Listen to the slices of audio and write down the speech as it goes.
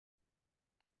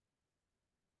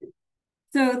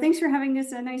So thanks for having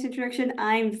this nice introduction.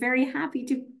 I'm very happy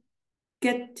to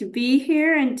get to be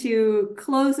here and to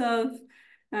close off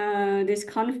this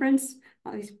conference.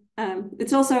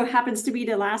 It also happens to be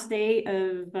the last day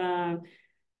of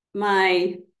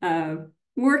my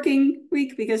working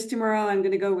week because tomorrow I'm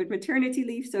going to go with maternity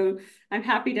leave. So I'm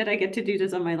happy that I get to do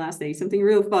this on my last day, something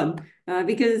real fun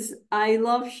because I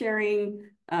love sharing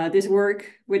this work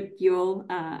with you all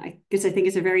because I think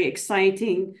it's a very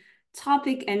exciting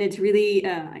topic and it's really,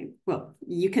 well,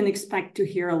 you can expect to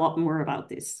hear a lot more about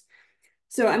this.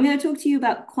 So I'm going to talk to you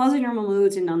about quasi-normal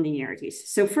modes and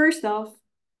non-linearities. So first off,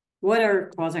 what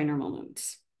are quasi-normal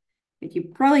modes?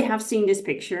 You probably have seen this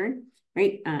picture,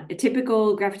 right? A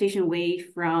typical gravitational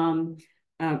wave from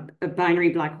a binary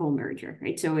black hole merger,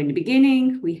 right? So in the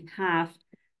beginning, we have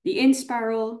the in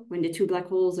spiral when the two black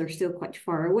holes are still quite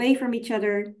far away from each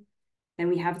other. Then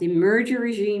we have the merger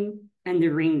regime and the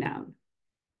ring down.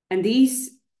 And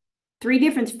these three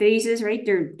different phases, right?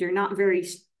 They're not very,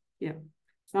 it's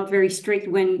not very strict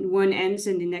when one ends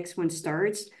and the next one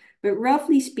starts. But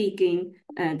roughly speaking,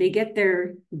 they get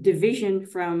their division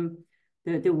from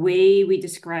the way we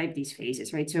describe these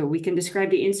phases, right? So we can describe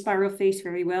the in-spiral phase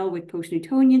very well with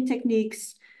post-Newtonian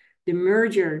techniques. The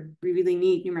merger, we really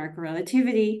need numerical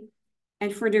relativity.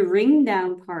 And for the ring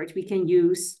down part, we can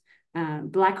use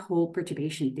black hole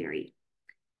perturbation theory.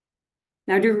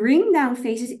 Now, the ring down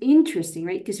phase is interesting,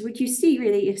 right? Because what you see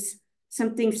really is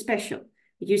something special.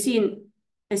 You see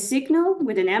a signal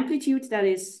with an amplitude that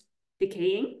is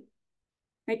decaying,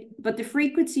 right? But the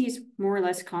frequency is more or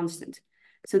less constant.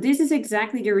 So this is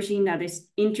exactly the regime that is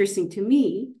interesting to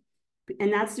me.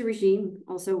 And that's the regime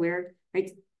also where,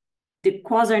 right, the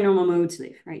quasi-normal modes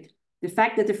live, right? The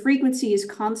fact that the frequency is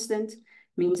constant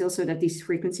means also that these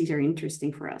frequencies are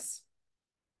interesting for us.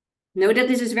 Note that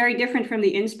this is very different from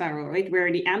the in-spiral, right?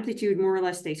 Where the amplitude more or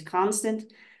less stays constant,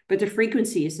 but the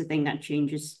frequency is the thing that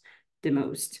changes the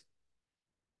most.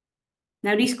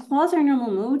 Now, these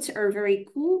quasi-normal modes are very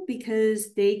cool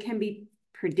because they can be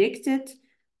predicted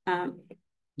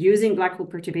using black hole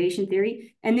perturbation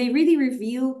theory, and they really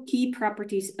reveal key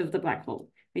properties of the black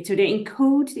hole, right? So they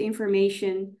encode the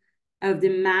information of the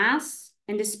mass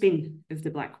and the spin of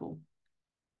the black hole.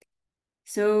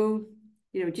 So,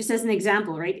 just as an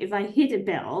example, right? If I hit a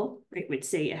bell, right, with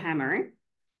say a hammer,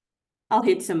 I'll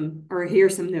hit some or hear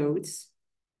some notes.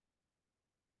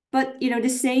 But, the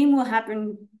same will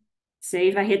happen, say,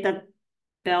 if I hit that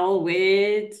bell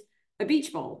with a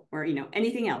beach ball or,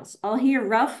 anything else. I'll hear,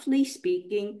 roughly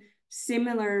speaking,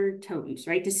 similar tones,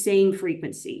 right? The same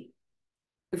frequency.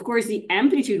 Of course, the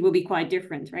amplitude will be quite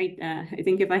different, right? I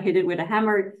think if I hit it with a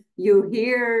hammer, you'll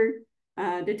hear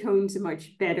the tones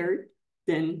much better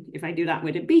than if I do that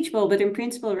with a beach ball. But in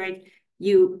principle, right,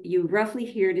 you roughly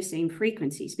hear the same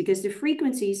frequencies because the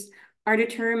frequencies are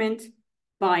determined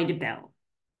by the bell.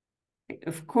 Right?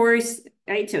 Of course,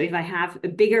 right? So if I have a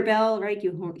bigger bell, right,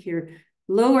 you hear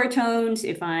lower tones.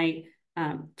 If I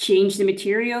change the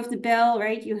material of the bell,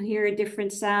 right, you hear a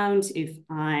different sound. If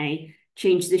I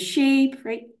change the shape,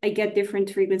 right, I get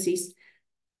different frequencies.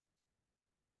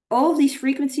 All of these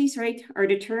frequencies, right, are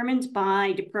determined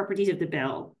by the properties of the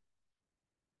bell.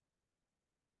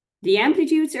 The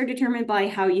amplitudes are determined by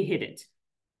how you hit it.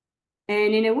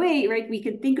 And in a way, right, we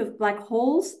can think of black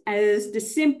holes as the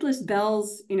simplest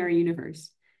bells in our universe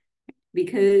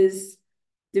because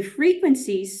the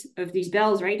frequencies of these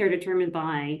bells, right, are determined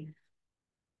by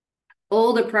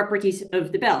all the properties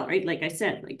of the bell, right? Like I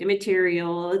said, like the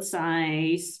material, its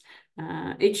size,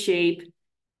 its shape.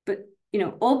 But,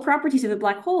 all properties of a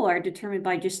black hole are determined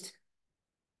by just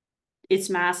its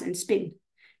mass and spin,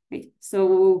 right?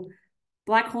 So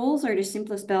black holes are the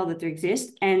simplest bell that there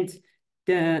exists, and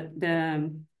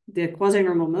the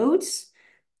quasi-normal modes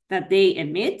that they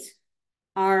emit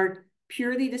are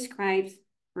purely described,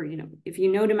 or if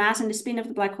you know the mass and the spin of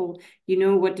the black hole, you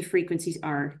know what the frequencies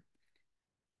are.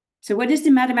 So what is the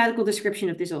mathematical description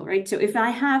of this all, right? So if I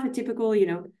have a typical,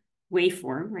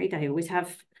 waveform, right? I always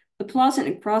have a plus and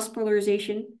a cross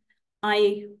polarization.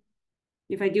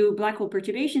 If I do black hole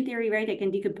perturbation theory, right, I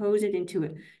can decompose it into a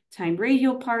time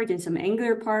radial part and some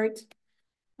angular part,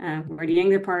 where the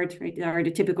angular part, right, are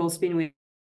the typical spin wave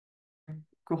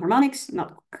harmonics,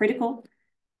 not critical.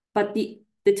 But the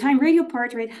time radial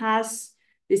part, right, has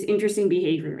this interesting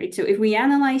behavior, right? So if we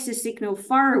analyze the signal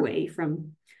far away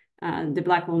from the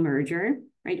black hole merger,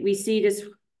 right, we see this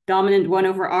dominant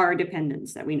 1/r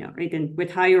dependence that we know, right? And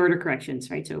with high order corrections,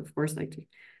 right? So of course, like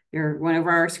there are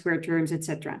 1/r square terms,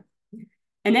 etc.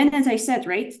 And then, as I said,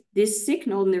 right, this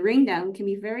signal in the ring down can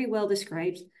be very well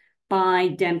described by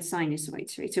damped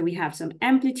sinusoids, right? So we have some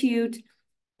amplitude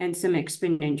and some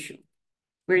exponential,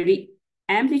 where the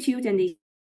amplitude and the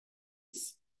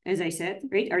as I said,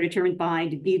 right, are determined by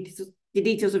the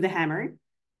details of the hammer.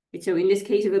 Right? So in this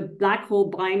case of a black hole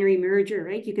binary merger,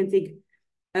 right, you can think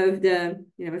of the,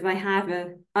 if I have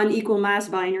an unequal mass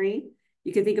binary,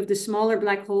 you can think of the smaller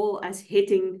black hole as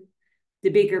hitting the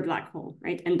bigger black hole,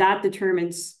 right? And that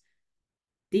determines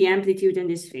the amplitude in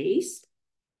this phase.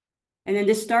 And then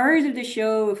the stars of the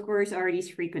show, of course, are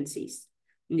these frequencies.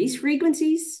 And these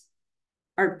frequencies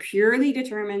are purely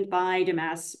determined by the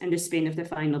mass and the spin of the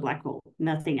final black hole,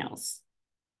 nothing else.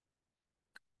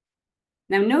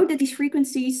 Now note that these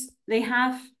frequencies, they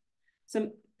have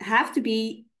to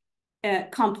be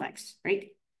complex, right?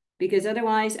 Because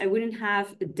otherwise I wouldn't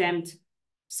have a damped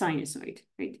sinusoid,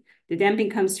 right? The damping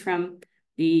comes from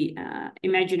the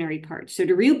imaginary part. So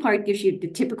the real part gives you the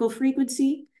typical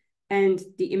frequency, and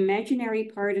the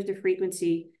imaginary part of the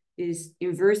frequency is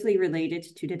inversely related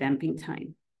to the damping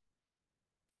time.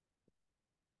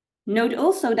 Note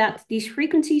also that these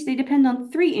frequencies, they depend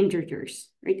on three integers,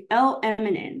 right? L, M,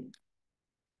 and N.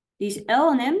 These L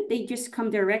and M, they just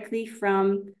come directly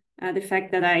from the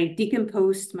fact that I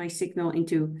decomposed my signal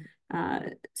into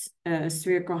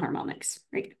spherical harmonics,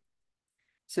 right?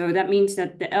 So that means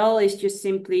that the L is just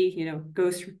simply,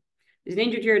 is an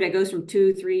integer that goes from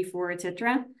 2, 3, 4,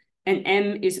 etc. And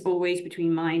M is always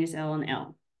between minus L and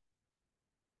L.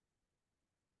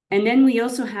 And then we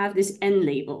also have this N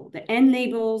label. The N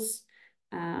labels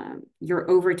your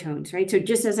overtones, right? So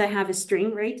just as I have a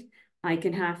string, right, I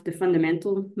can have the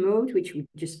fundamental mode, which would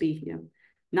just be,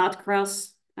 not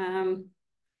cross the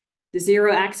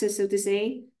zero axis, so to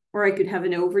say, or I could have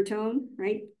an overtone,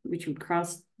 right, which would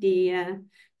cross the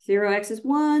zero axis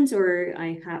once, or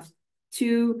I have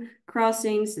two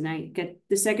crossings and I get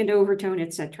the second overtone,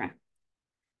 etc.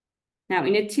 Now,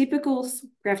 in a typical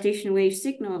gravitational wave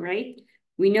signal, right,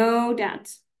 we know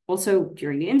that also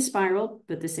during the in spiral,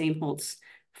 but the same holds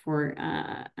for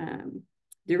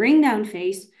the ring down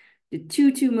phase, the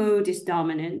 2-2 mode is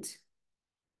dominant.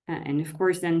 And of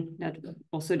course, then that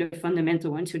also the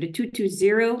fundamental one. So the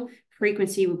 220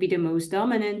 frequency would be the most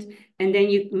dominant. And then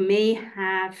you may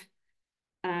have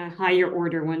higher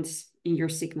order ones in your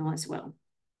signal as well.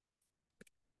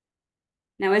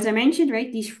 Now, as I mentioned,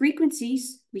 right, these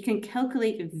frequencies, we can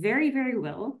calculate very, very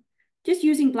well just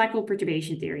using black hole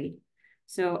perturbation theory.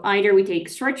 So either we take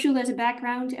Schwarzschild as a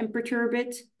background and perturb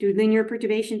it, do linear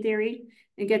perturbation theory,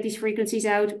 and get these frequencies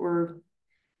out, or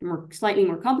slightly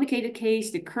more complicated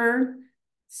case, the Kerr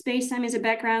spacetime as a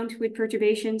background with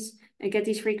perturbations and get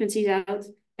these frequencies out.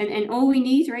 And all we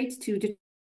need, right, to do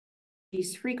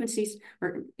these frequencies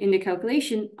or in the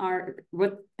calculation are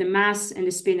what the mass and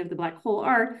the spin of the black hole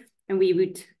are, and we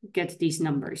would get these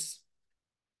numbers.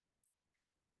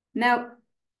 Now,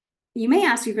 you may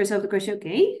ask yourself the question,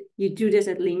 okay, you do this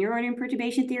at linear order in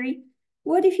perturbation theory.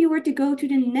 What if you were to go to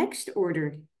the next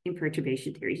order in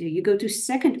perturbation theory? So you go to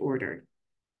second order.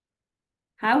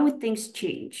 How would things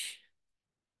change?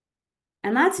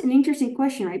 And that's an interesting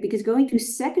question, right? Because going to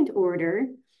second order,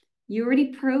 you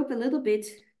already probe a little bit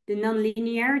the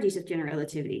non-linearities of general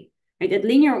relativity, right? At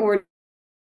linear order,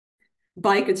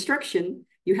 by construction,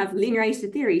 you have linearized the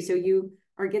theory. So you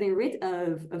are getting rid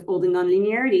of all the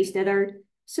non-linearities that are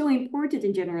so important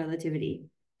in general relativity.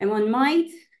 And one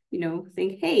might,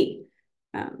 think, hey,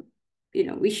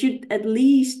 we should at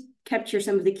least capture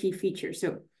some of the key features.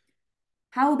 So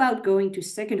how about going to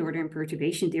second order in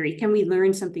perturbation theory? Can we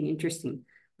learn something interesting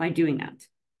by doing that?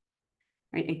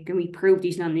 Right? And can we probe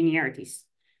these non-linearities?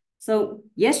 So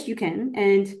yes, you can.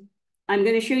 And I'm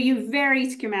going to show you very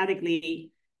schematically,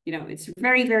 it's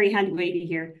very, very hand-wavy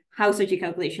here, how such a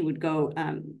calculation would go.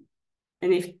 And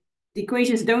if the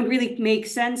equations don't really make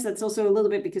sense, that's also a little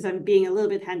bit because I'm being a little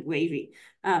bit hand-wavy.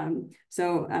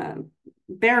 So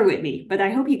bear with me, but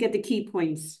I hope you get the key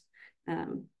points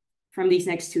from these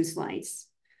next two slides.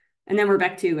 And then we're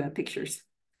back to pictures.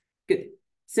 Good.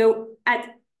 So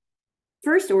at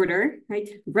first order, right,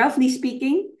 roughly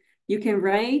speaking, you can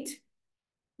write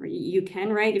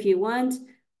if you want,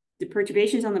 the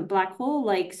perturbations on the black hole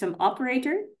like some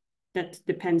operator that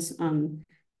depends on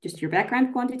just your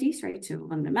background quantities, right? So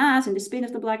on the mass and the spin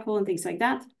of the black hole and things like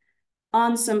that,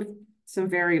 on some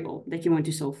variable that you want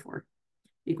to solve for,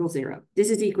 equals 0.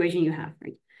 This is the equation you have,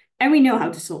 right? And we know how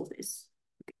to solve this.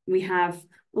 We have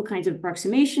all kinds of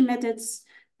approximation methods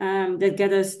that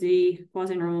get us the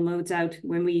quasi-normal modes out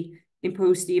when we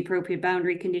impose the appropriate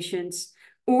boundary conditions,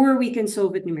 or we can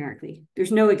solve it numerically.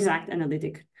 There's no exact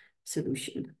analytic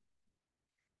solution.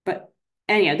 But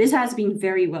anyhow, this has been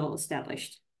very well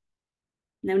established.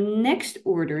 Now, next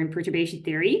order in perturbation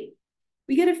theory,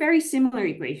 we get a very similar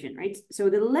equation, right?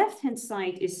 So the left-hand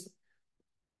side is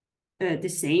the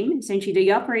same. Essentially,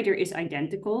 the operator is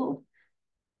identical.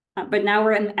 But now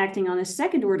we're acting on a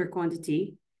second order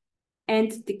quantity.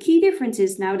 And the key difference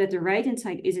is now that the right-hand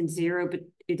side isn't zero, but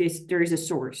there is a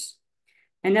source.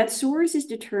 And that source is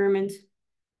determined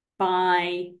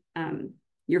by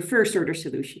your first order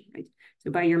solution, right?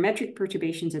 So by your metric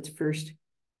perturbations at first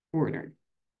order.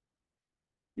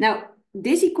 Now,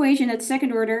 this equation at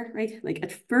second order, right? Like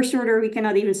at first order, we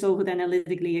cannot even solve it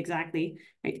analytically exactly,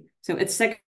 right? So at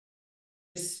second,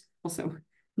 there's also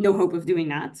no hope of doing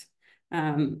that.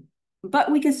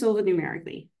 But we can solve it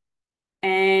numerically.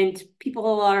 And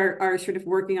people are sort of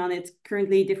working on it.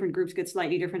 Currently, different groups get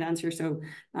slightly different answers. So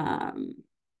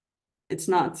it's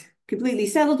not completely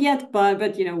settled yet,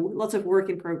 but you know, lots of work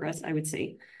in progress, I would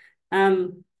say.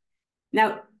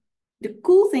 Now, the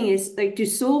cool thing is, like, to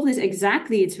solve this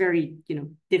exactly, it's very, you know,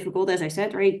 difficult, as I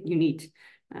said, right? You need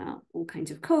all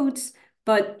kinds of codes,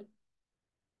 but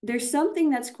there's something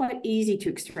that's quite easy to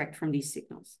extract from these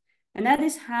signals. And that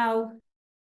is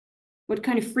what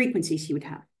kind of frequencies you would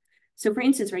have. So for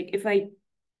instance, right,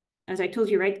 as I told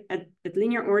you, right, at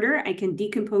linear order, I can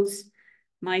decompose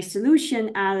my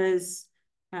solution as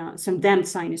some damped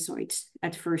sinusoids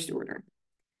at first order.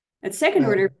 At second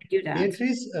order, if I do that.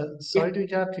 Beatrice, sorry to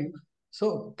interrupt you.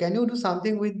 So can you do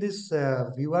something with this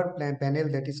viewer panel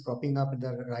that is cropping up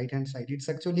the right-hand side? It's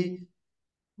actually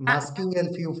masking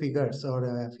a few figures or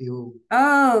a few.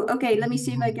 Oh, okay. Let me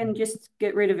see if I can just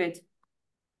get rid of it.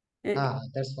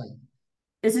 That's fine.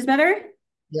 Is this better?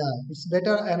 Yeah, it's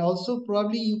better. And also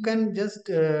probably you can just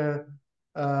the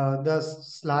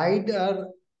slide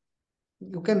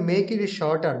you can make it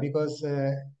shorter because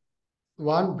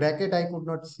one bracket I could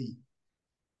not see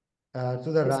to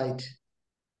the right.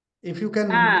 If you can,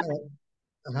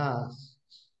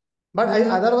 but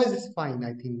otherwise it's fine.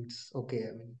 I think it's okay.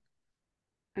 I mean,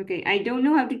 okay, I don't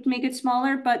know how to make it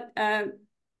smaller, but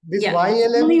this yeah,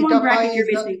 YLM only one theta phi bracket you're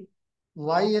is the missing.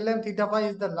 YLM theta phi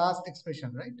is the last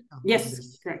expression, right? Yes,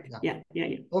 This, correct. yeah. Yeah.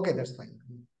 Okay, that's fine.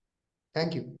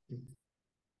 Thank you.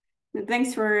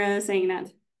 Thanks for saying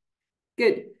that.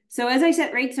 Good. So as I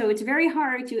said, right, so it's very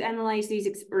hard to analyze this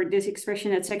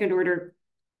expression at second order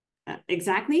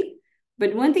exactly,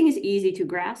 but one thing is easy to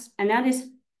grasp, and that is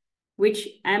which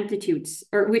amplitudes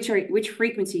or which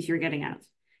frequencies you're getting at.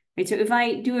 Right. So if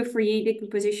I do a Fourier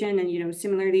decomposition and, you know,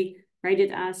 similarly write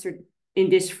it as or in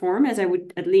this form as I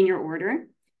would at linear order,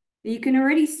 you can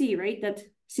already see, right, that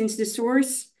since the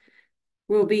source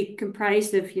will be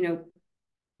comprised of, you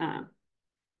know,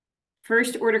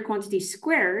 first order quantity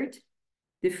squared,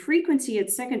 the frequency at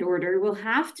second order will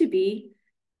have to be,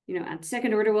 you know, at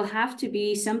second order will have to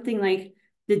be something like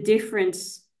the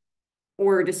difference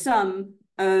or the sum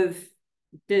of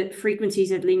the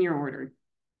frequencies at linear order.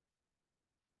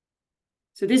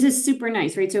 So this is super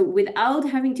nice, right? So without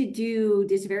having to do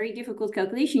this very difficult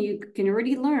calculation, you can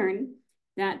already learn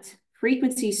that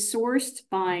frequencies sourced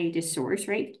by this source,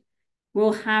 right,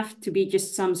 will have to be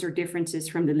just sums or differences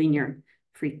from the linear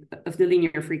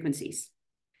frequencies.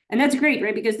 And that's great,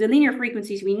 right? Because the linear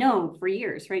frequencies we know for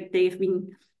years, right? They've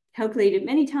been calculated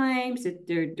many times.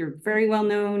 They're very well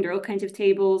known. There are all kinds of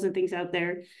tables and things out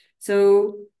there.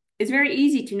 So it's very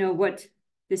easy to know what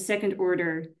the second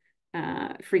order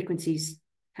frequencies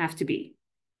have to be.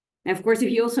 Now, of course, if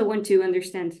you also want to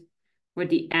understand what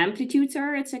the amplitudes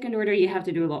are at second order, you have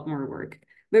to do a lot more work.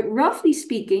 But roughly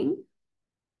speaking,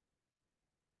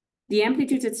 the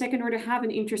amplitudes at second order have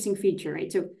an interesting feature,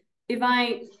 right? So if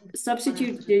I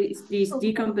substitute these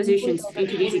decompositions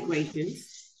into these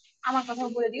equations.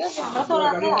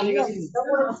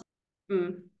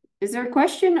 Is there a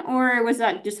question, or was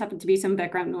that just happened to be some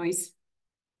background noise?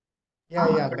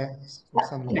 Yeah,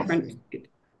 some noise.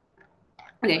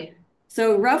 Okay,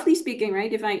 so roughly speaking,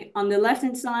 right, if I, on the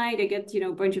left-hand side, I get, you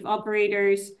know, a bunch of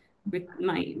operators with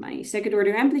my second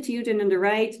order amplitude, and on the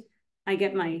right, I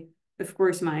get of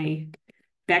course, my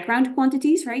background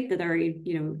quantities, right, that are,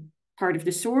 you know, part of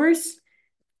the source,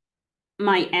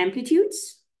 my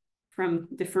amplitudes from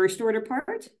the first order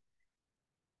part,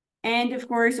 and of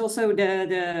course also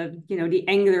the you know, the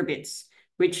angular bits,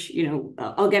 which, you know,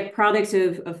 I'll get products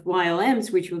of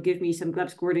YLMs, which will give me some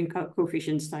Glaubs-Gordon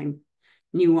coefficients times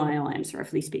new YLMs,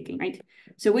 roughly speaking, right?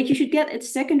 So what you should get at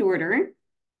second order,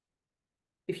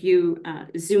 if you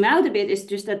zoom out a bit, is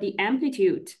just that the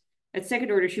amplitude at second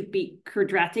order should be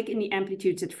quadratic in the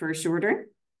amplitudes at first order,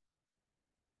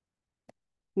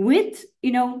 with,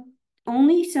 you know,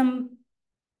 only some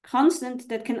constant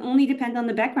that can only depend on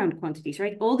the background quantities,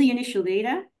 right? All the initial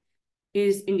data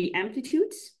is in the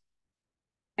amplitudes,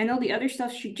 and all the other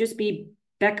stuff should just be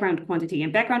background quantity.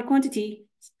 And background quantity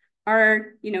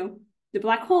are, you know, the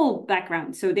black hole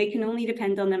background, so they can only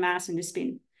depend on the mass and the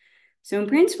spin. So in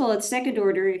principle, at second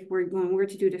order, if we're going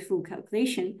to do the full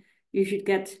calculation, you should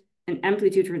get an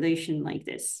amplitude relation like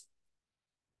this.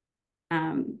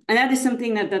 And that is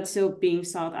something that's still being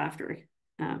sought after.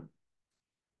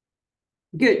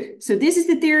 Good. So this is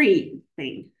the theory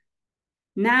thing.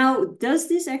 Now, is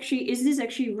this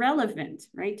actually relevant,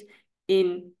 right?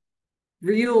 In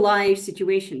real life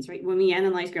situations, right? When we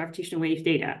analyze gravitational wave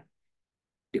data.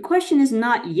 The question is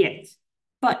not yet,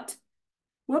 but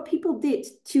what people did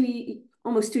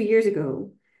almost 2 years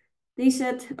ago, they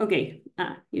said, okay,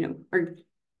 our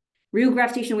real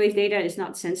gravitational wave data is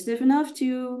not sensitive enough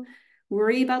to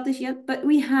worry about this yet, but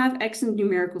we have excellent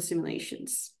numerical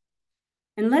simulations.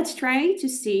 And let's try to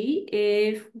see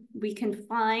if we can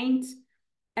find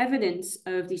evidence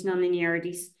of these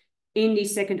nonlinearities in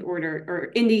these second order or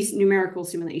in these numerical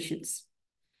simulations.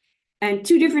 And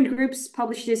 2 different groups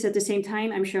published this at the same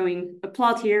time. I'm showing a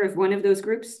plot here of one of those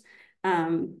groups.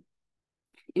 In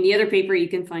the other paper, you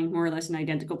can find more or less an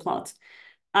identical plot.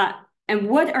 And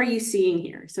what are you seeing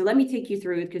here? So let me take you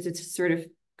through it because it's sort of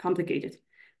complicated.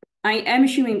 I am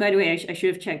assuming, by the way, I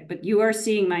should have checked, but you are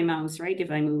seeing my mouse, right?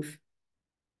 If I move.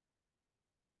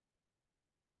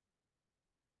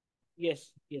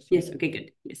 Yes. Yes, okay,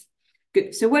 good. Yes,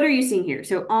 good. So what are you seeing here?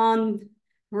 So on the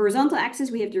horizontal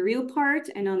axis, we have the real part,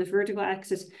 and on the vertical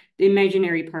axis, the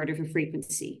imaginary part of a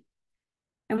frequency.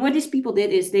 And what these people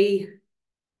did is they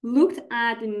looked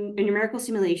at a numerical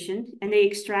simulation, and they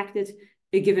extracted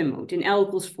a given mode, an L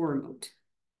equals 4 mode.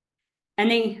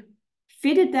 And they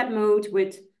fitted that mode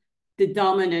with the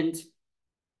dominant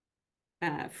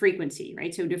frequency,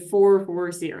 right? So the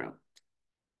 440.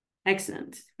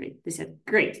 Excellent, right? They said,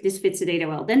 great, this fits the data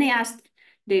well. Then they asked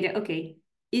data, okay,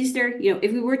 is there,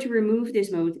 if we were to remove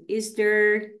this mode, is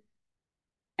there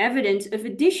evidence of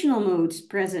additional modes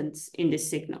present in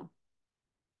this signal,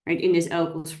 right? In this L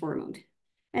equals 4 mode.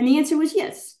 And the answer was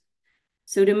yes.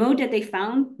 So the mode that they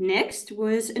found next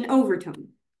was an overtone.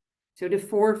 So the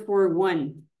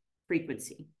 441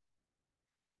 frequency.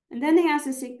 And then they asked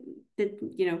us,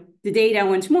 the data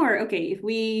once more, okay, if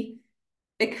we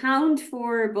account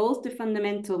for both the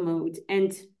fundamental mode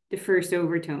and the first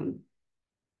overtone,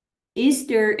 is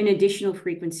there an additional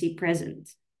frequency present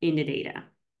in the data?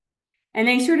 And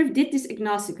they sort of did this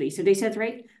agnostically. So they said,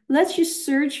 right, let's just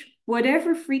search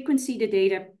whatever frequency the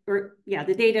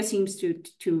data seems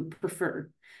to prefer.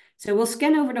 So we'll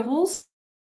scan over the whole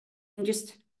and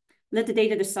just let the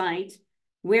data decide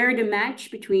where the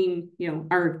match between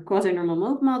our quasi-normal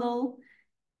mode model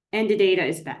and the data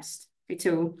is best. Right?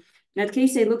 So in that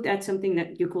case, they looked at something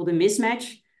that you call the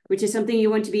mismatch, which is something you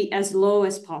want to be as low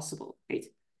as possible, right?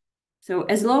 So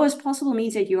as low as possible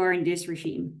means that you are in this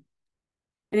regime.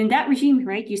 And in that regime,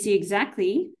 right, you see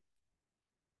exactly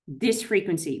this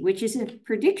frequency, which is a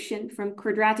prediction from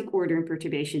quadratic order in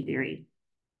perturbation theory.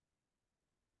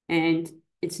 And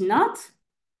it's not,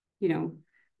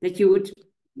 that you would,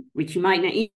 which you might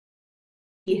not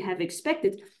have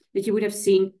expected, that you would have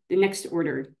seen the next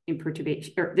order in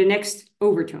perturbation, or the next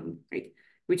overtone, right?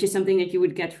 Which is something that you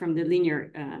would get from the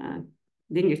linear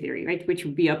theory, right? Which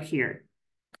would be up here.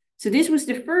 So this was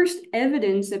the first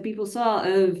evidence that people saw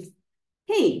of,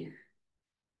 hey,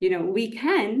 we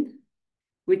can,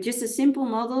 with just a simple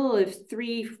model of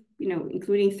 3,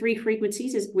 including 3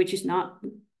 frequencies, which is not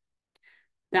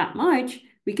that much,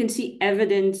 we can see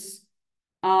evidence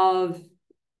of,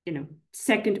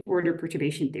 second order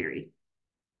perturbation theory.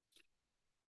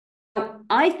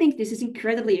 I think this is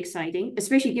incredibly exciting,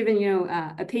 especially given,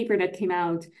 a paper that came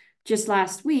out just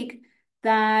last week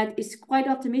that is quite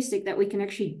optimistic that we can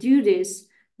actually do this,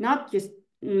 not just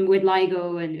with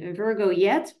LIGO and Virgo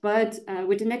yet, but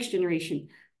with the next generation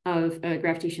of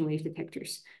gravitational wave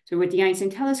detectors. So with the Einstein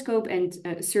telescope and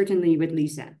certainly with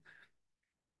LISA.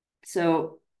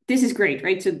 So this is great,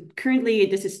 right? So currently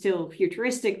this is still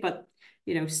futuristic, but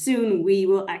soon we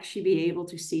will actually be able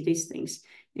to see these things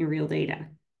in real data.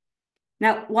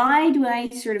 Now, why do I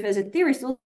sort of, as a theorist,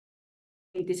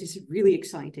 think this is really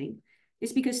exciting?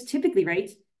 It's because typically, right,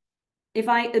 if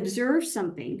I observe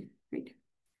something, right,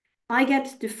 I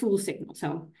get the full signal.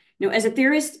 So, as a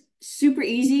theorist, super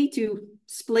easy to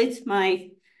split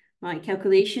my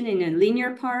calculation in a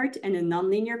linear part and a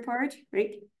nonlinear part,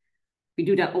 right? We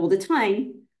do that all the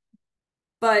time.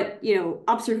 But,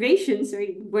 observations,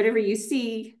 right, whatever you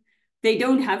see, they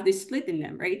don't have this split in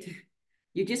them, right?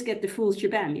 You just get the full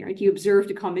shebang, right? You observe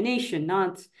the combination,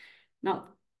 not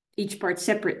each part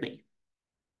separately.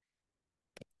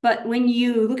 But when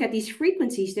you look at these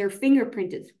frequencies, they're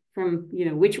fingerprinted from,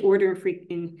 which order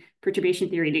in perturbation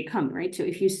theory they come, right? So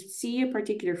if you see a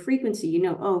particular frequency,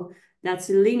 oh, that's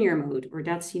a linear mode, or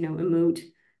that's, a mode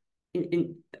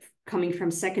in coming from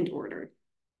second order.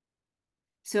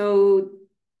 So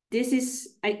this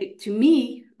is, to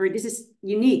me, or this is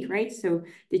unique, right? So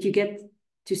that you get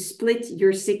to split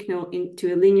your signal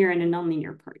into a linear and a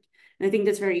nonlinear part. And I think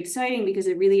that's very exciting because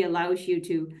it really allows you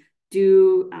to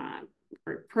do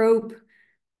or probe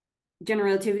general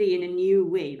relativity in a new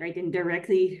way, right? And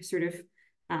directly sort of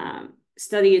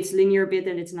study its linear bit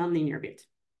and its nonlinear bit.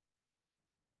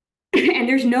 And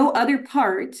there's no other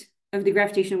part of the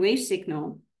gravitational wave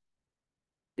signal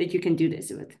that you can do this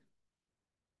with.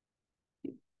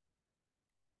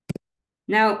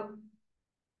 Now,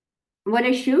 what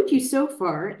I showed you so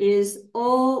far is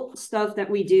all stuff that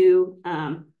we do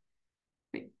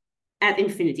at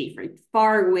infinity, right?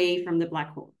 Far away from the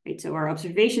black hole, right? So our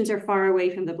observations are far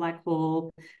away from the black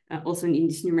hole. Also in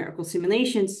these numerical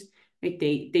simulations, right?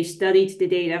 They studied the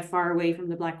data far away from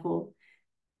the black hole.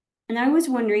 And I was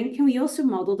wondering, can we also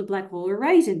model the black hole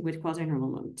horizon with quasi-normal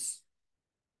modes?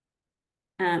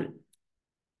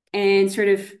 And sort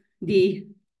of the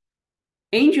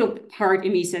angel part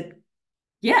in me said,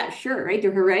 yeah, sure, right?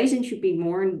 The horizon should be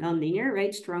more nonlinear,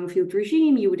 right? Strong field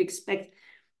regime. You would expect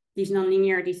these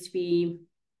nonlinearities to be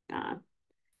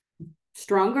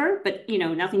stronger, but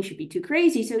nothing should be too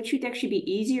crazy. So it should actually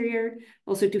be easier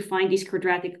also to find these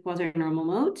quadratic quasi-normal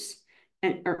modes,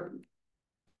 and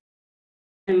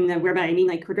whereby I mean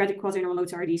like quadratic quasi-normal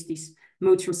modes are these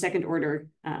modes from second order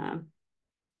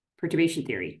perturbation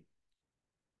theory.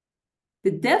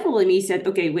 The devil in me said,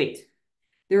 okay, wait,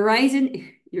 the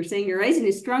horizon, you're saying the horizon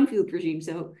is strong field regime,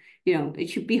 so it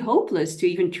should be hopeless to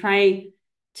even try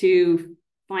to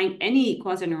find any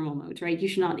quasi-normal modes, right? You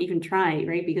should not even try,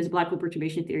 right? Because black hole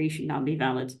perturbation theory should not be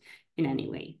valid in any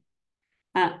way.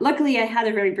 Luckily, I had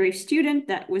a very brave student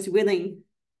that was willing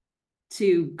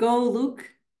to go look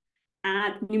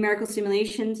at numerical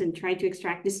simulations and try to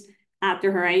extract this at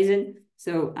the horizon.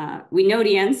 So we know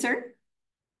the answer,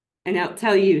 and I'll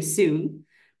tell you soon.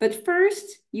 But first,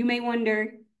 you may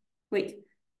wonder, wait,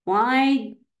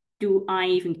 why do I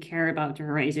even care about the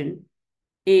horizon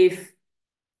if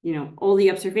all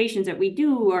the observations that we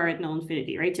do are at null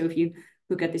infinity, right? So if you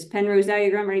look at this Penrose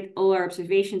diagram, right, all our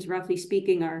observations, roughly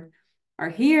speaking, are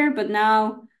here, but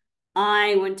now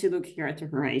I want to look here at the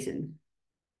horizon.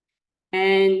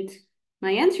 And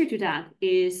my answer to that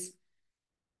is,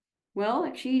 well,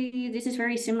 actually, this is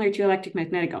very similar to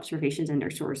electromagnetic observations and their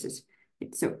sources.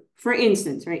 So for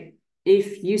instance, right,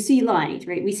 if you see light,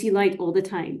 right, we see light all the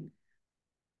time.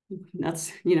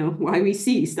 That's, why we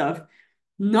see stuff.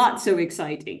 Not so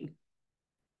exciting.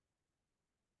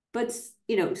 But,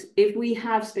 if we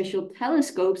have special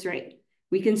telescopes, right,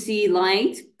 we can see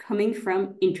light coming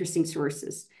from interesting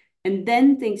sources. And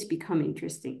then things become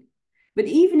interesting. But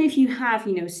even if you have,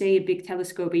 say a big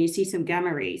telescope and you see some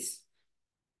gamma rays,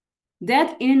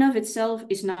 that in and of itself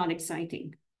is not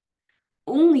exciting.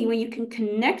 Only when you can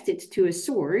connect it to a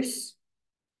source,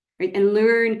 right, and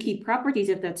learn key properties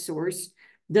of that source,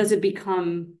 does it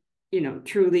become,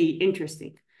 truly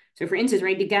interesting. So for instance,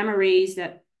 right, the gamma rays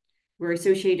that were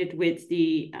associated with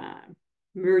the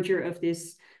merger of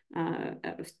these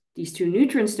two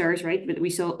neutron stars, right? But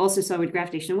we also saw with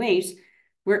gravitational waves,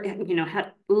 were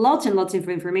had lots and lots of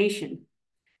information,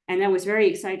 and that was very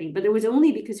exciting. But it was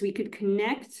only because we could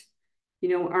connect,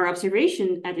 our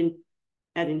observation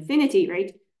at infinity,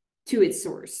 right, to its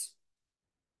source.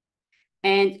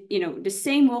 And the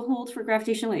same will hold for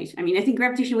gravitational waves. I mean, I think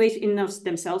gravitational waves in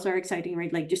themselves are exciting,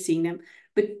 right? Like just seeing them.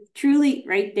 But truly,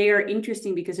 right, they are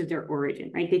interesting because of their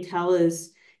origin, right? They tell us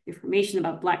information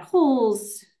about black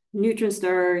holes, neutron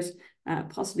stars,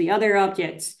 possibly other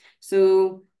objects.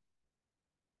 So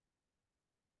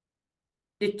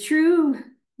the true,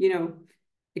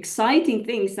 exciting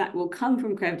things that will come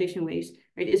from gravitational waves,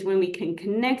 right, is when we can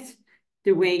connect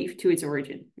the wave to its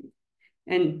origin.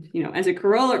 And, as a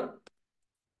corollary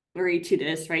to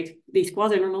this, right, these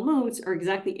quasi-normal modes are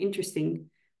exactly interesting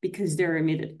because they're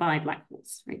emitted by black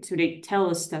holes, right? So they tell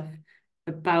us stuff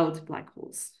about black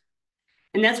holes.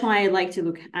 And that's why I like to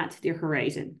look at the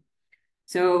horizon.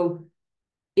 So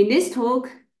in this talk,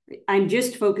 I'm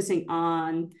just focusing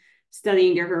on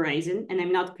studying the horizon, and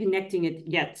I'm not connecting it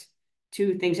yet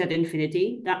to things at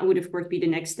infinity. That would, of course, be the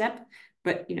next step,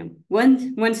 but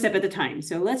one step at a time.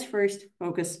 So let's first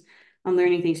focus on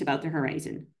learning things about the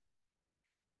horizon.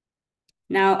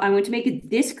 Now, I want to make a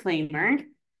disclaimer.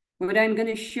 What I'm going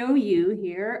to show you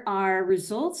here are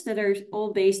results that are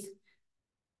all based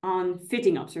on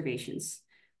fitting observations.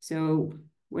 So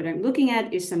what I'm looking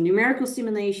at is some numerical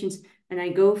simulations, and I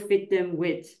go fit them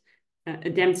with a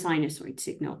damped sinusoid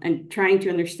signal and trying to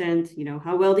understand,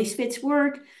 how well these fits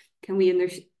work. Can we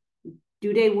understand,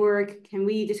 do they work? Can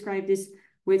we describe this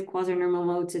with quasi-normal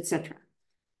modes, etc.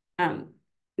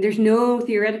 there's no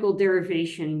theoretical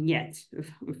derivation yet of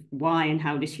why and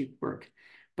how this should work.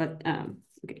 But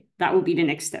okay, that will be the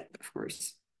next step, of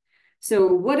course. So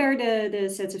what are the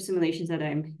sets of simulations that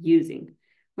I'm using?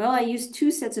 Well, I use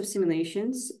two sets of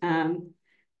simulations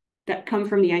that come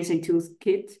from the Einstein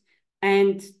Toolkit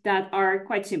and that are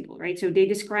quite simple, right? So they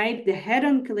describe the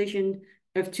head-on collision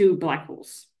of two black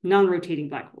holes, non-rotating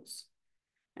black holes.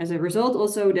 As a result,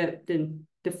 also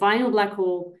the final black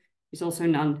hole is also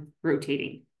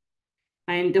non-rotating.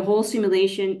 And the whole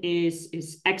simulation is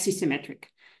axisymmetric.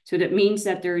 So that means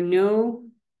that there are no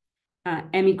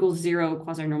m equals 0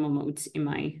 quasi-normal modes in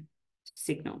my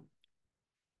signal.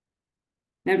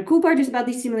 Now, the cool part is about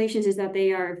these simulations is that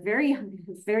they are very,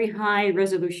 very high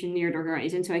resolution near the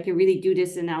horizon. So I can really do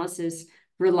this analysis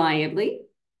reliably.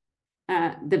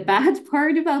 The bad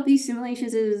part about these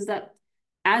simulations is that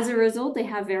as a result, they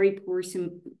have very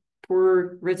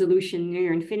poor resolution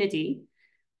near infinity.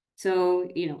 So,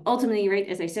 ultimately, right,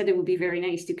 as I said, it would be very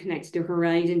nice to connect the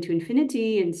horizon to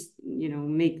infinity and,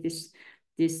 make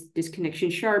this connection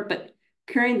sharp. But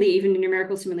currently, even the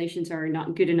numerical simulations are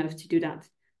not good enough to do that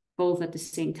both at the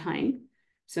same time.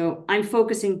 So I'm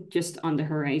focusing just on the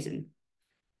horizon.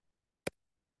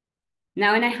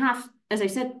 Now, and I have, as I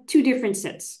said, two different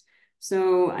sets.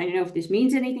 So I don't know if this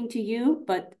means anything to you,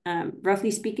 but roughly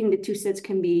speaking, the two sets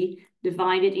can be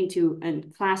divided into a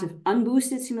class of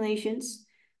unboosted simulations,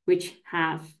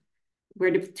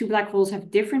 where the two black holes have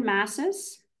different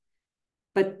masses,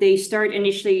 but they start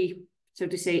initially, so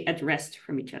to say, at rest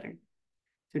from each other.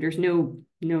 So there's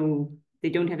they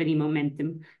don't have any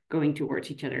momentum going towards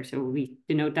each other. So we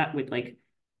denote that with like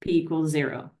p equals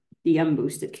 0, the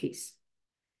unboosted case.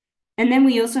 And then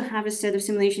we also have a set of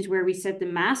simulations where we set the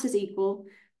masses equal,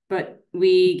 but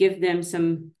we give them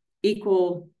some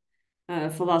equal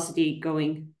velocity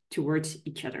going towards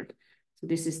each other. So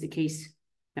this is the case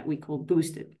that we call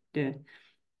boosted. If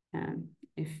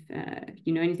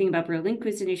you know anything about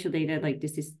Berlin-Quist initial data, like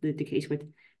this is the case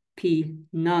with p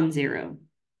non-zero.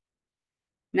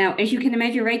 Now, as you can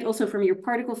imagine, right, also from your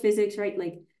particle physics, right,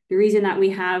 like the reason that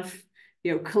we have,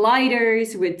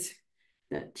 colliders with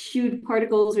that shoot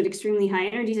particles with extremely high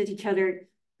energies at each other,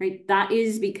 right, that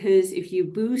is because if you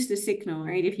boost the signal,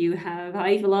 right, if you have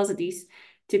high velocities,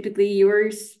 typically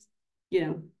yours,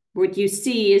 what you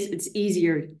see is it's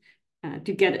easier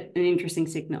to get an interesting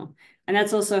signal. And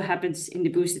that's also happens in the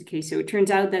boosted case. So it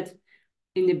turns out that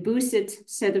in the boosted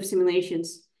set of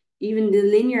simulations, even the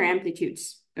linear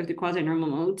amplitudes of the quasi-normal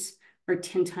modes are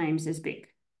 10 times as big.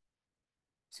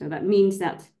 So that means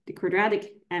that the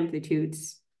quadratic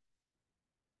amplitudes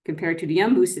compared to the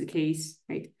unboosted case,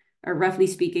 right, are roughly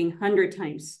speaking 100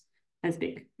 times as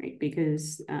big, right?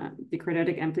 Because the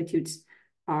quadratic amplitudes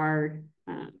are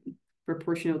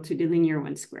proportional to the linear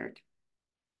one squared.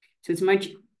 So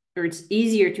it's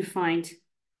easier to find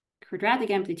quadratic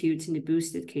amplitudes in the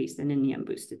boosted case than in the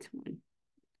unboosted one.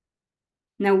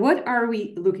 Now, what are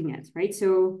we looking at, right?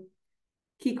 So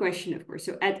key question, of course.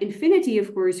 So at infinity,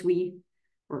 of course, we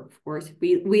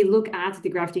look at the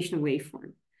gravitational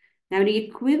waveform. Now, the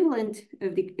equivalent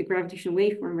of the gravitational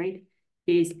waveform, right,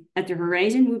 is at the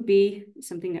horizon would be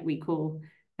something that we call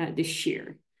the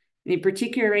shear. And in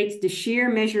particular, right, the shear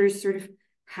measures sort of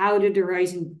how the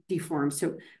horizon deforms.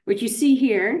 So what you see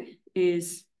here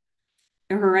is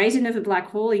a horizon of a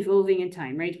black hole evolving in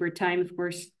time, right? Where time, of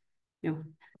course,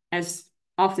 as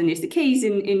often is the case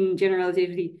in general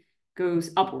relativity,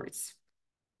 goes upwards.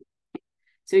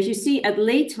 So as you see at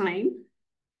late time,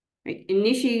 right,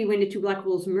 initially when the two black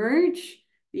holes merge,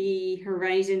 the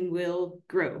horizon will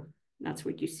grow. That's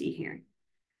what you see here.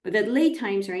 But at late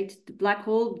times, right, the black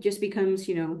hole just becomes,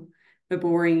 a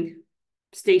boring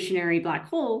stationary black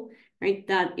hole, right?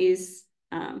 That is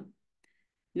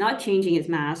not changing its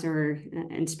mass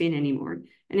and spin anymore.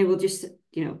 And it will just,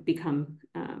 become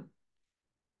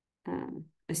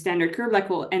a standard curve black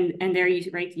hole. And there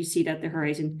you see that the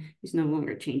horizon is no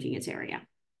longer changing its area.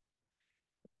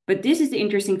 But this is the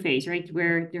interesting phase, right,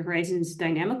 where the horizon is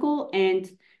dynamical and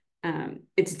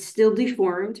it's still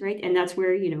deformed, right? And that's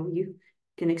where, you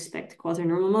can expect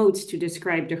quasi-normal modes to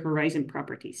describe the horizon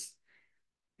properties,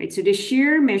 right? So the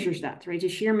shear measures that, right? The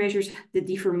shear measures the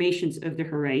deformations of the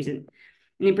horizon.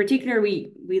 And in particular,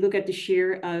 we look at the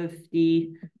shear of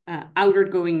the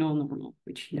outward going null normal,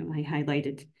 which, I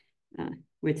highlighted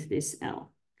with this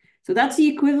L. So that's the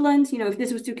equivalent, if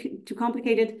this was too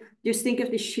complicated, just think of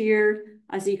the shear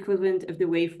as the equivalent of the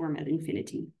waveform at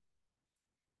infinity.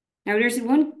 Now there's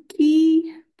one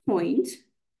key point,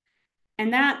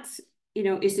 and that,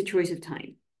 is the choice of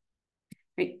time.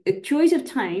 Right? A choice of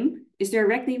time is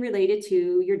directly related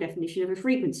to your definition of a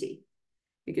frequency.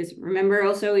 Because remember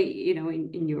also,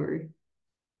 in your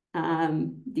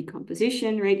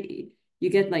decomposition, right? You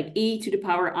get like e to the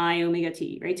power I omega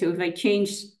t, right? So if I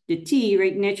change the t,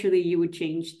 right, naturally you would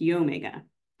change the omega.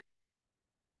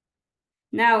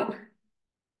 Now,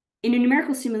 in a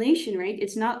numerical simulation, right,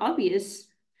 it's not obvious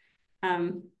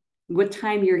what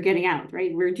time you're getting out,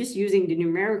 right? We're just using the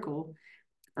numerical,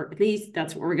 or at least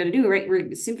that's what we're going to do, right?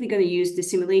 We're simply going to use the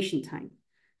simulation time.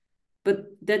 But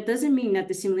that doesn't mean that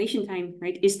the simulation time,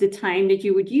 right, is the time that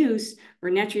you would use or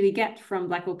naturally get from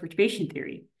black hole perturbation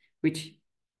theory, which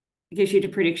gives you the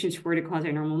predictions for the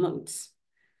quasi-normal modes.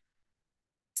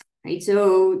 Right,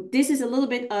 so this is a little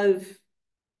bit of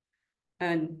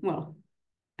a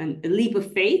leap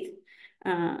of faith.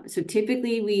 So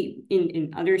typically we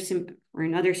in other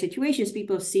situations,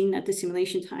 people have seen that the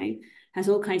simulation time has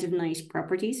all kinds of nice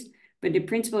properties, but the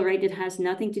principle, right, it has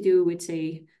nothing to do with,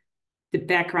 say, the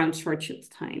background Schwarzschild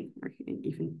time, or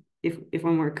even if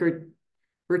one were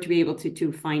to be able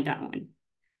to find that one.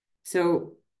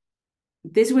 So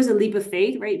this was a leap of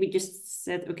faith, right? We just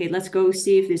said, okay, let's go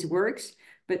see if this works.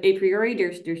 But a priori,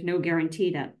 there's no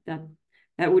guarantee that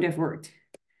would have worked.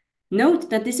 Note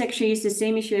that this actually is the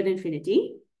same issue at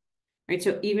infinity, right?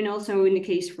 So even also in the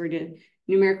case for the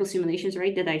numerical simulations,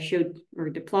 right, that I showed, or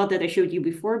the plot that I showed you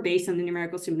before based on the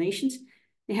numerical simulations,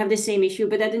 they have the same issue.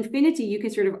 But at infinity, you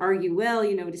can sort of argue, well,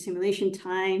 the simulation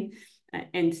time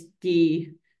and the,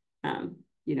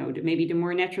 maybe the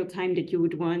more natural time that you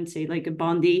would want, say like a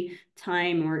Bondi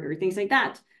time or things like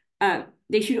that.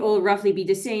 They should all roughly be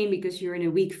the same because you're in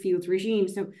a weak field regime.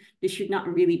 So this should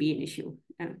not really be an issue.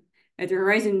 At the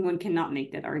horizon, one cannot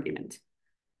make that argument.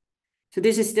 So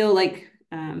this is still like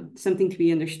something to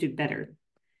be understood better.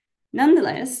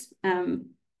 Nonetheless,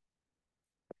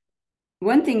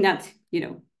 one thing that,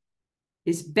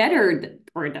 is better,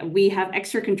 or that we have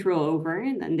extra control over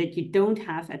and that you don't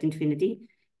have at infinity,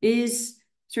 is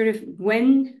sort of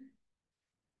when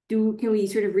can we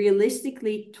sort of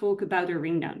realistically talk about a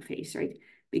ring down phase, right?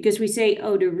 Because we say,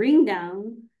 oh, the ring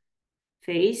down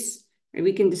phase, right,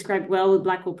 we can describe well with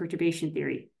black hole perturbation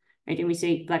theory, right? And we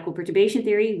say black hole perturbation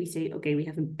theory, we say, okay, we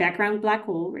have a background black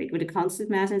hole, right, with a constant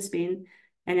mass and spin,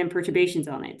 and then perturbations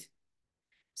on it.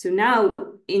 So now,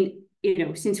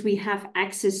 since we have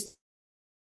access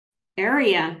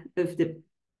area of the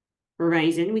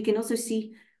horizon, we can also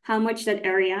see how much that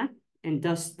area and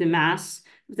thus the mass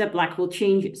of that black hole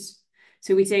changes.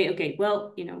 So we say, okay,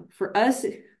 well, for us,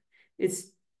 it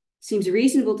seems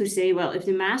reasonable to say, well, if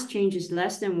the mass changes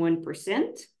less than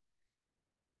 1%,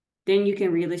 then you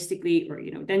can realistically, or,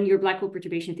 then your black hole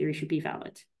perturbation theory should be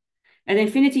valid. At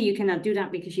infinity, you cannot do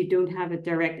that because you don't have a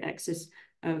direct access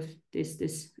of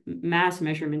this mass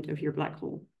measurement of your black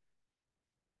hole.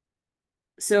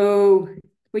 So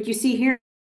what you see here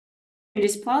in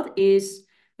this plot is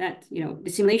that, the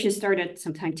simulation started at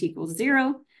some time t equals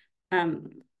 0.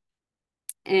 And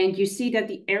you see that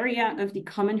the area of the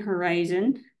common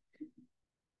horizon,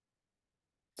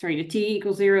 the t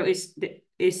equals 0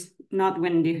 is not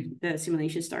when the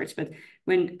simulation starts, but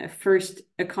when first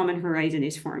a common horizon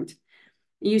is formed.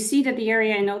 You see that the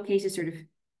area in all cases sort of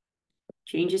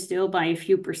changes still by a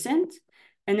few percent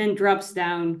and then drops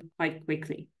down quite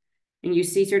quickly. And you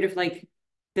see sort of like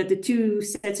that the two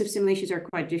sets of simulations are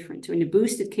quite different. So in the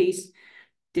boosted case,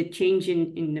 the change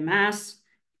in the mass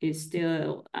is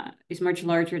still is much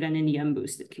larger than in the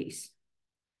unboosted case.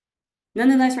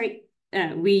 Nonetheless, right,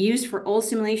 we use for all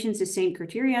simulations the same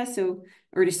criteria,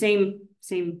 or the same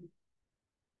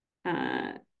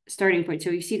starting point.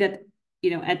 So you see that,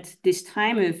 at this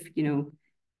time of,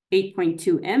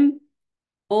 8.2 m,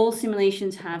 all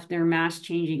simulations have their mass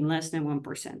changing less than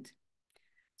 1%.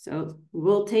 So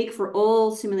we'll take for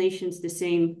all simulations the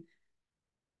same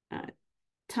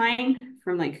time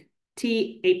from like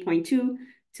t 8.2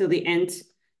 till the end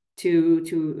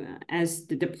as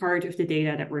the part of the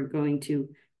data that we're going to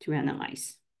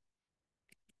analyze.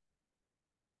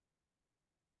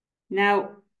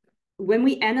 Now, when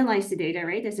we analyze the data,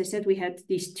 right, as I said, we had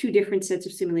these two different sets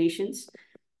of simulations.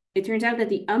 It turns out that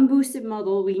the unboosted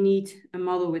model, we need a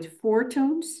model with 4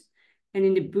 tones. And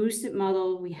in the boosted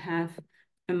model, we have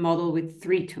a model with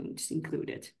 3 tones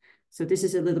included. So this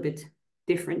is a little bit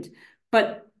different.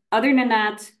 But other than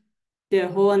that, the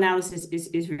whole analysis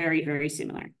is very, very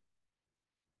similar.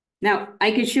 Now,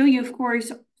 I could show you, of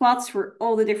course, plots for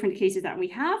all the different cases that we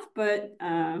have, but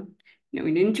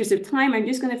in the interest of time, I'm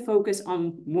just going to focus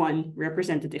on one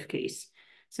representative case.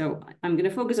 So I'm going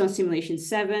to focus on simulation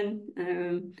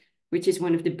 7, which is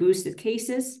one of the boosted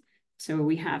cases. So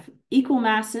we have equal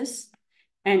masses,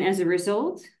 and as a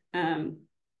result,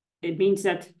 it means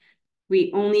that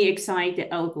we only excite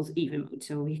the L equals even mode.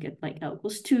 So we get like L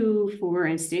equals 2, 4,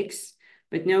 and 6,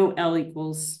 but no L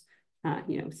equals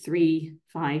 3,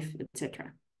 5,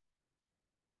 etc.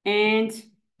 And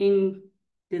in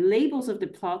the labels of the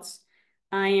plots,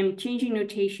 I am changing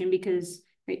notation because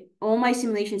all my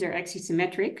simulations are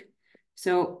axisymmetric.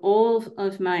 So all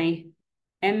of my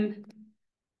M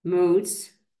modes,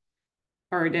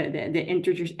 or the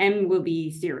integers M, will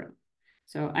be 0.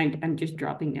 So I'm just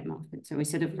dropping them off. So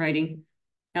instead of writing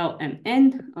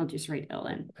LMN, I'll just write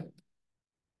LN.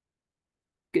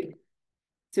 Good.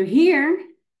 So here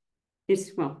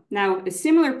is, well, now a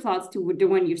similar plot to the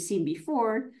one you've seen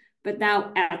before, but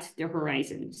now at the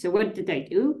horizon. So what did I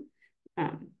do?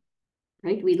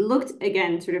 Right, we looked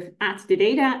again sort of at the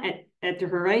data at the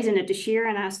horizon, at the shear,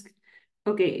 and asked,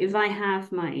 okay, if I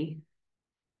have my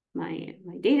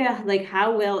data, like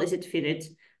how well is it fitted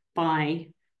by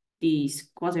these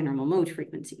quasi-normal mode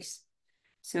frequencies?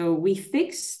 So we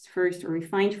fixed first, or we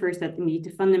find first, that indeed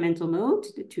the fundamental mode,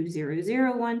 the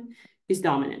 2001, is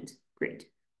dominant. Great.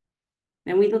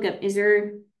 Then we look at, is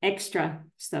there extra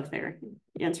stuff there?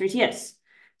 The answer is yes.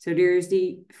 So there's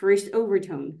the first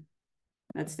overtone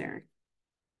that's there.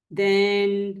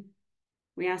 Then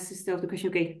we ask ourselves the question,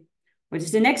 okay, what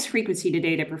is the next frequency the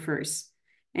data prefers?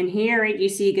 And here, right, you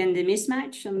see again the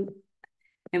mismatch.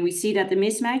 And we see that the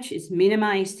mismatch is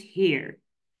minimized here,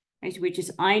 right, which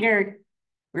is either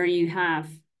where you have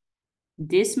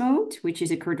this mode, which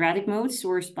is a quadratic mode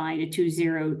sourced by the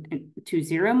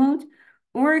 2-0 mode,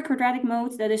 or a quadratic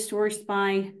mode that is sourced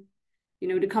by,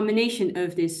 the combination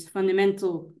of this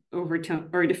fundamental overtone,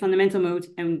 or the fundamental mode,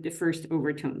 and the first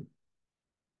overtone.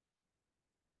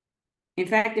 In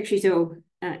fact, actually, so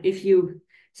if you,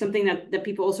 something that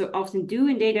people also often do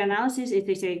in data analysis is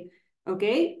they say,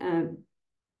 okay,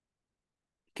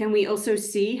 can we also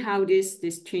see how this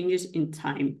changes in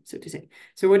time, so to say?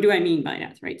 So what do I mean by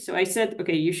that, right? So I said,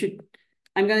 okay,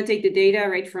 I'm going to take the data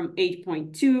right from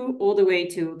 8.2 all the way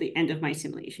to the end of my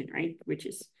simulation, right? Which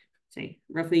is, say,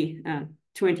 roughly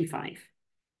 25.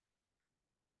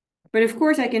 But of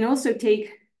course, I can also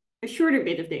take a shorter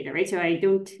bit of data, right? So I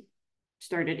don't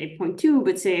start at 8.2,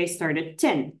 but say I start at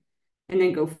 10 and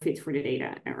then go fit for the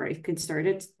data, or I could start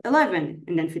at 11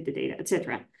 and then fit the data,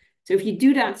 etc. So if you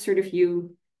do that sort of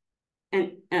you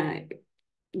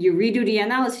redo the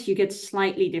analysis, you get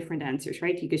slightly different answers,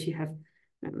 right? Because you have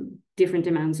different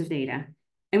amounts of data.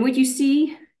 And what you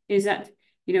see is that,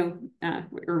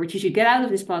 or what you should get out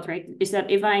of this plot, right, is that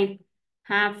if I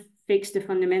have fixed the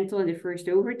fundamental and the first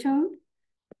overtone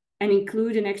and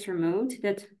include an extra mode,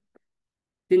 that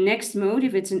the next mode,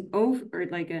 if it's an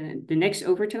the next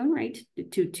overtone, right, the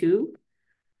 2-2,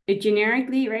 it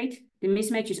generically, right, the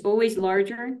mismatch is always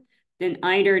larger than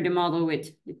either the model with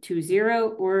the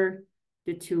 2-0 or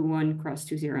the 2-1 cross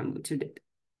 2-0 mode. So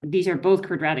these are both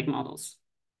quadratic models.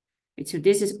 Right? So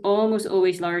this is almost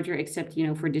always larger, except,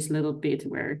 for this little bit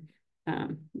where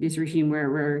this regime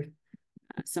where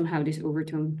somehow this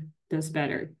overtone does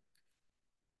better.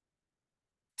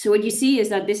 So what you see is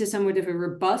that this is somewhat of a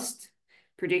robust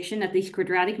prediction that these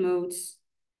quadratic modes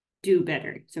do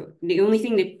better. So the only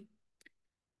thing that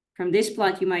from this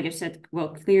plot you might have said, well,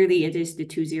 clearly it is the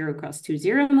 2-0 cross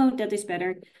 2-0 mode that is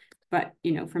better. But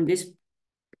from this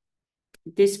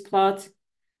plot,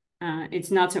 it's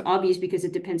not so obvious because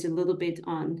it depends a little bit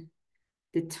on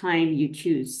the time you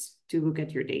choose to look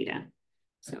at your data.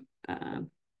 So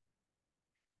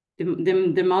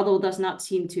the model does not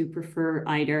seem to prefer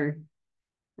either,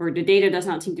 or the data does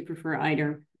not seem to prefer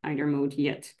either mode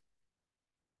yet.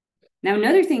 Now,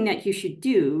 another thing that you should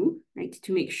do, right,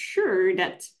 to make sure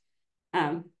that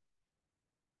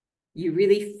you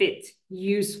really fit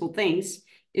useful things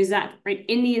is that, right,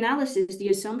 in the analysis, the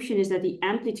assumption is that the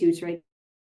amplitudes, right,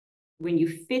 when you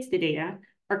fit the data,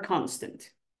 are constant.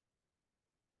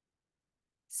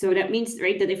 So that means,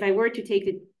 right, that if I were to take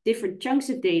the different chunks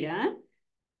of data,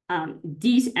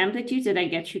 these amplitudes that I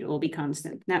get should all be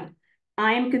constant. Now,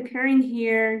 I am comparing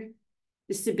here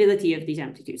the stability of these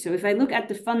amplitudes. So if I look at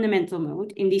the fundamental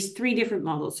mode in these 3 different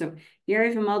models, so here I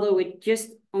have a model with just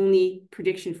only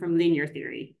prediction from linear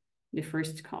theory, the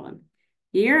first column.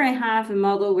 Here I have a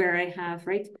model where I have,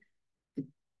 right,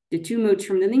 the 2 modes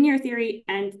from the linear theory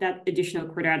and that additional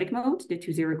quadratic mode, the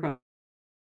 2-0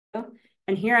 cross.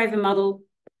 And here I have a model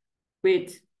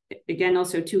with, again,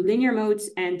 also 2 linear modes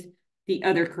and the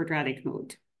other quadratic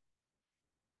mode.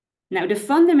 Now, the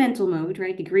fundamental mode,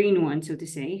 right, the green one, so to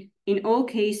say, in all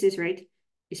cases, right,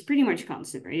 is pretty much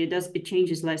constant, right? It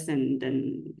changes less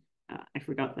than I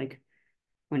forgot, like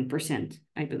 1%,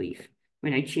 I believe,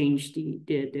 when I change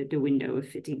the window of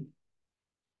fitting.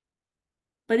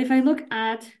 But if I look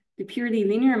at the purely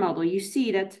linear model, you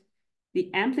see that the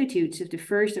amplitudes of the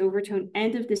first overtone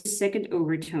and of the second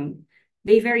overtone,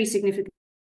 they vary significantly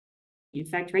In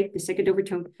fact, right, the second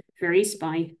overtone varies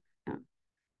by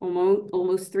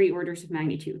almost 3 orders of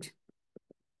magnitude.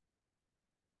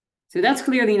 So that's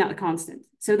clearly not a constant.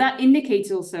 So that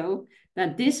indicates also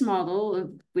that this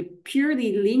model with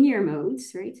purely linear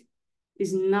modes, right,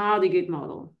 is not a good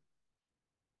model.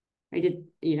 Right?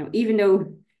 Even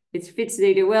though it fits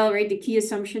data well, right, the key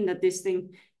assumption that this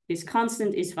thing is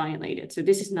constant is violated. So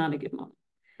this is not a good model.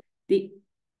 The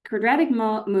quadratic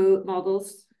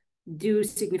models do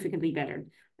significantly better.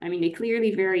 I mean, they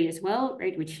clearly vary as well,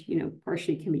 right? Which,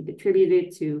 partially can be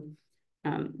attributed to,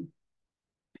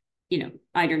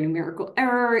 either numerical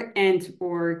error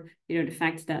or, the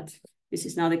fact that this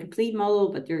is not a complete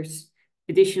model, but there's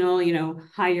additional,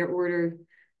 higher order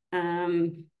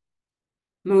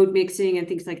mode mixing and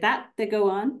things like that go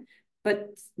on.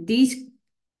 But these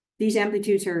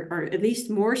amplitudes are at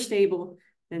least more stable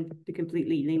than the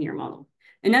completely linear model.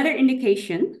 Another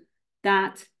indication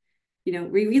that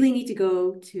we really need to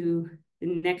go to the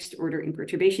next order in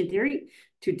perturbation theory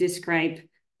to describe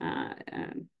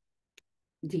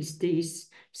these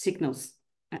signals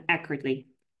accurately.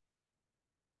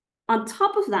 On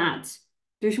top of that,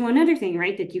 there's one other thing,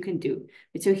 right, that you can do.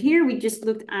 And so here we just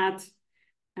looked at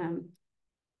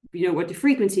what the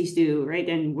frequencies do, right,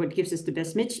 and what gives us the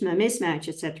best mismatch,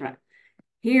 etc.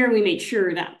 Here we made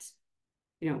sure that,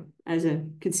 as a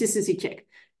consistency check,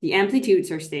 the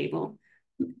amplitudes are stable,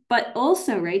 but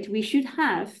also, right, we should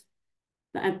have,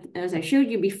 as I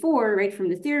showed you before, right, from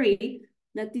the theory,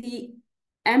 that the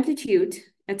amplitude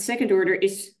at second order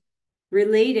is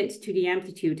related to the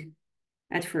amplitude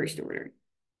at first order.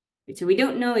 Right? So we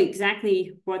don't know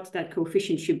exactly what that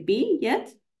coefficient should be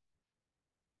yet,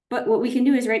 but what we can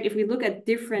do is, right, if we look at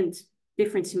different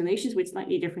simulations with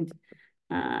slightly different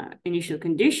initial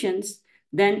conditions,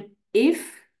 then if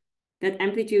that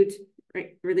amplitude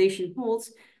relation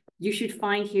holds, you should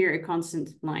find here a constant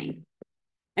line.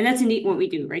 And that's indeed what we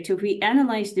do, right? So if we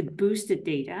analyze the boosted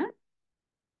data,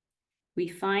 we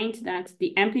find that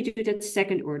the amplitude at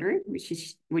second order, which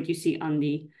is what you see on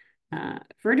the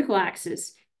vertical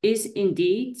axis, is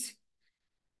indeed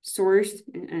sourced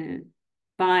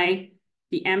by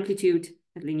the amplitude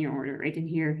at linear order, right? And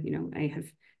here, I have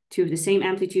two of the same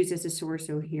amplitudes as the source,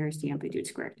 so here's the amplitude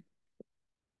squared.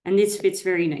 And this fits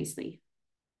very nicely.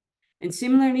 And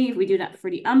similarly, if we do that for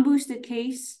the unboosted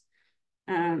case,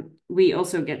 we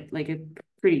also get like a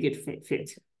pretty good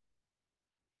fit.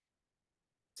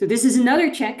 So this is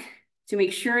another check to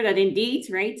make sure that indeed,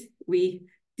 right, we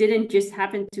didn't just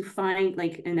happen to find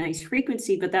like a nice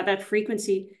frequency, but that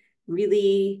frequency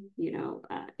really,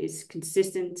 is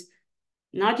consistent.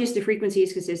 Not just the frequency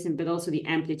is consistent, but also the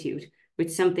amplitude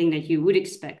with something that you would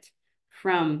expect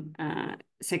from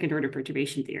second order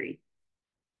perturbation theory.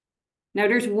 Now,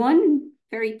 there's one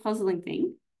very puzzling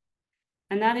thing,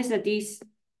 and that is that these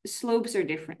slopes are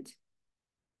different.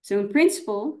 So in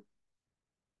principle,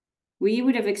 we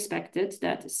would have expected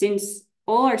that since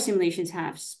all our simulations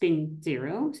have spin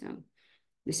 0, so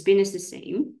the spin is the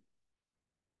same,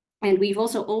 and we've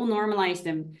also all normalized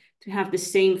them to have the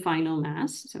same final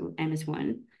mass, so m is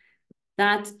 1,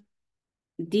 that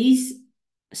these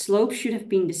slopes should have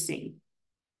been the same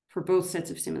for both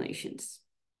sets of simulations.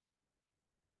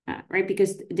 Right,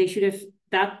 because they should have,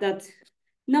 that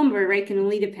number, right, can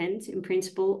only depend in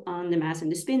principle on the mass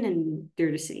and the spin, and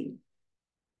they're the same.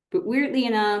 But weirdly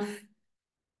enough,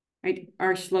 right,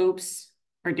 our slopes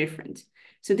are different.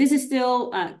 So this is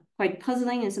still quite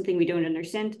puzzling and something we don't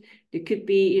understand. There could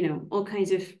be, all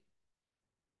kinds of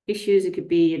issues. It could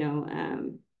be,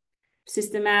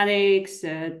 systematics,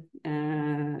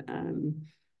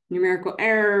 numerical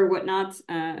error, whatnot.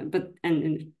 But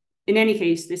in any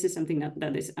case, this is something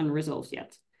that is unresolved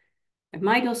yet. It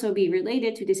might also be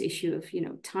related to this issue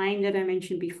of, time that I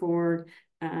mentioned before,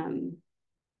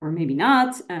 or maybe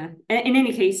not. In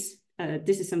any case,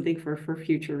 this is something for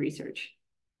future research.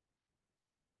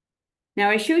 Now,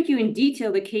 I showed you in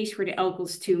detail the case for the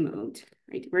alkyls 2 mode,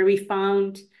 right, where we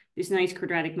found this nice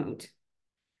quadratic mode.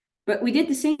 But we did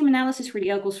the same analysis for the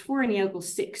alkyls 4 and the alkyls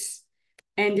 6.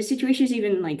 And the situation is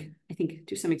even, like, I think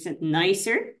to some extent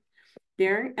nicer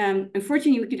there.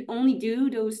 Unfortunately, we could only do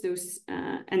those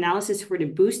analysis for the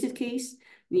boosted case.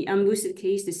 The unboosted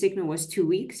case, the signal was too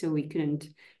weak, so we couldn't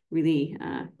really,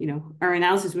 our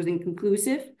analysis was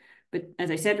inconclusive. But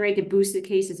as I said, right, the boosted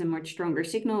case is a much stronger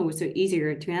signal. It was so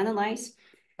easier to analyze.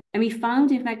 And we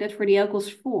found, in fact, that for the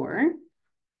alkyls 4,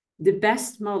 the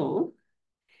best model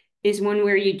is one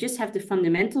where you just have the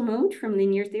fundamental mode from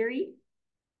linear theory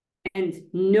and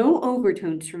no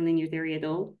overtones from linear theory at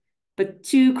all, but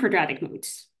 2 quadratic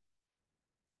modes.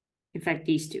 In fact,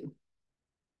 these 2.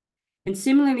 And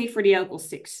similarly for the alkyl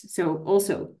 6. So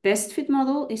also best fit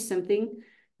model is something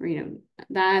where,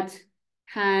 that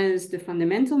has the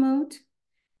fundamental mode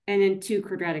and then two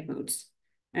quadratic modes.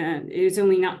 It's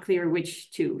only not clear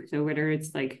which two. So whether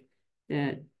it's like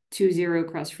the 2,0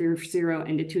 cross 4,0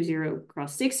 and the 2,0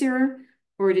 cross 6,0,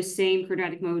 or the same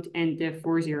quadratic mode and the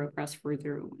 4,0 cross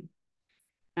 4,0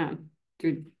 one.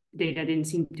 The data didn't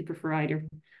seem to prefer either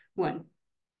one.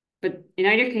 But in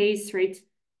either case, right,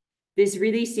 this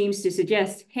really seems to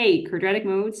suggest, hey, quadratic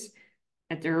modes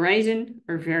at the horizon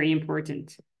are very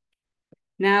important.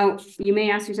 Now, you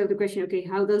may ask yourself the question, okay,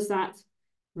 how does that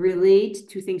relate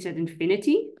to things at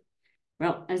infinity?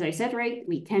 Well, as I said, right,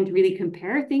 we tend to really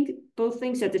compare both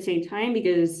things at the same time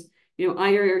because,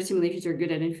 either our simulations are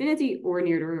good at infinity or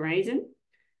near the horizon.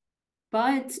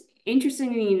 But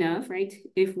interestingly enough, right,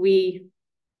 there's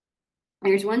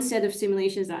one set of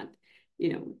simulations that,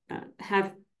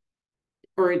 have,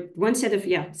 or one set of,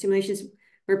 simulations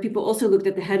where people also looked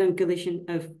at the head-on collision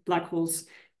of black holes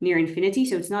near infinity.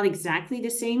 So it's not exactly the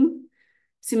same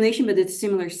simulation, but it's a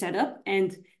similar setup.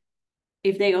 And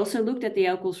if they also looked at the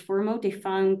alkyls 4 mode, they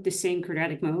found the same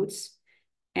quadratic modes.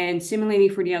 And similarly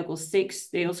for the alkyl 6,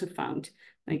 they also found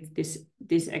like this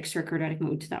extra quadratic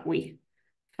mode that we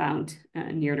found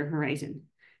near the horizon.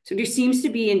 So there seems to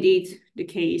be indeed the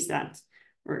case that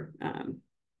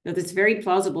it's very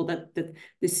plausible that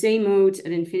the same modes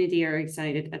at infinity are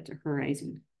excited at the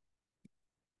horizon.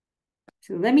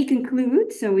 So let me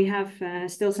conclude. So we have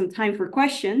still some time for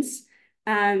questions.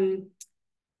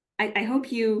 I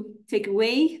hope you take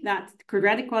away that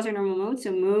quadratic quasi-normal modes,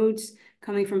 so modes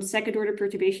coming from second order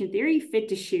perturbation theory, fit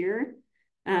the shear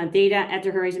data at the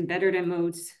horizon better than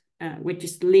modes with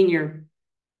just linear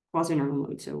quasi-normal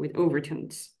modes, so with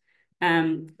overtones.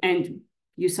 And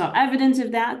you saw evidence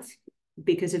of that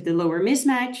because of the lower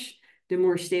mismatch, the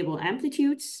more stable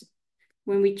amplitudes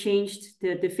when we changed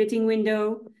the fitting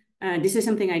window. This is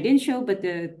something I didn't show, but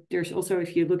there's also,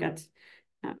 if you look at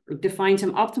define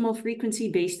some optimal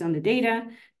frequency based on the data,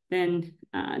 then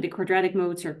the quadratic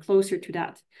modes are closer to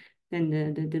that than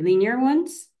the linear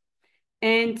ones.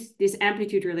 And this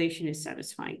amplitude relation is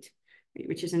satisfied,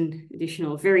 which is an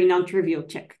additional very non-trivial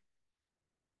check.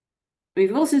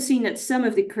 We've also seen that some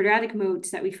of the quadratic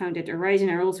modes that we found at the horizon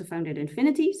are also found at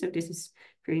infinity. So this is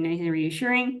very nice and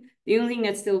reassuring. The only thing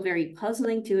that's still very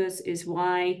puzzling to us is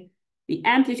why the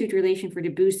amplitude relation for the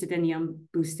boosted and the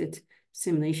unboosted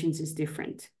simulations is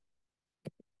different.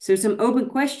 So some open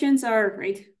questions are,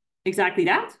 right, exactly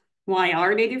that. Why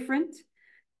are they different?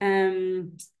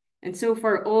 And so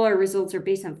far, all our results are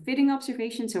based on fitting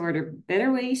observations. So are there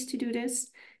better ways to do this?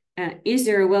 Is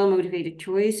there a well-motivated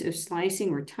choice of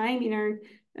slicing or time in our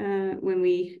when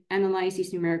we analyze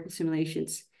these numerical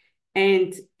simulations?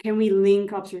 And can we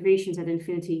link observations at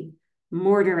infinity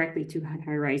more directly to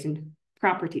horizon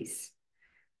properties?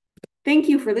 Thank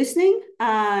you for listening.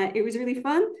 It was really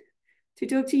fun to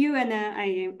talk to you, and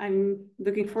I'm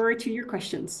looking forward to your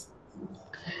questions.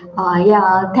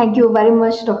 Yeah, thank you very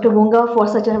much, Dr. Bonga, for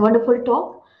such a wonderful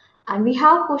talk. And we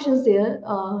have questions there.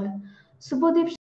 Subodip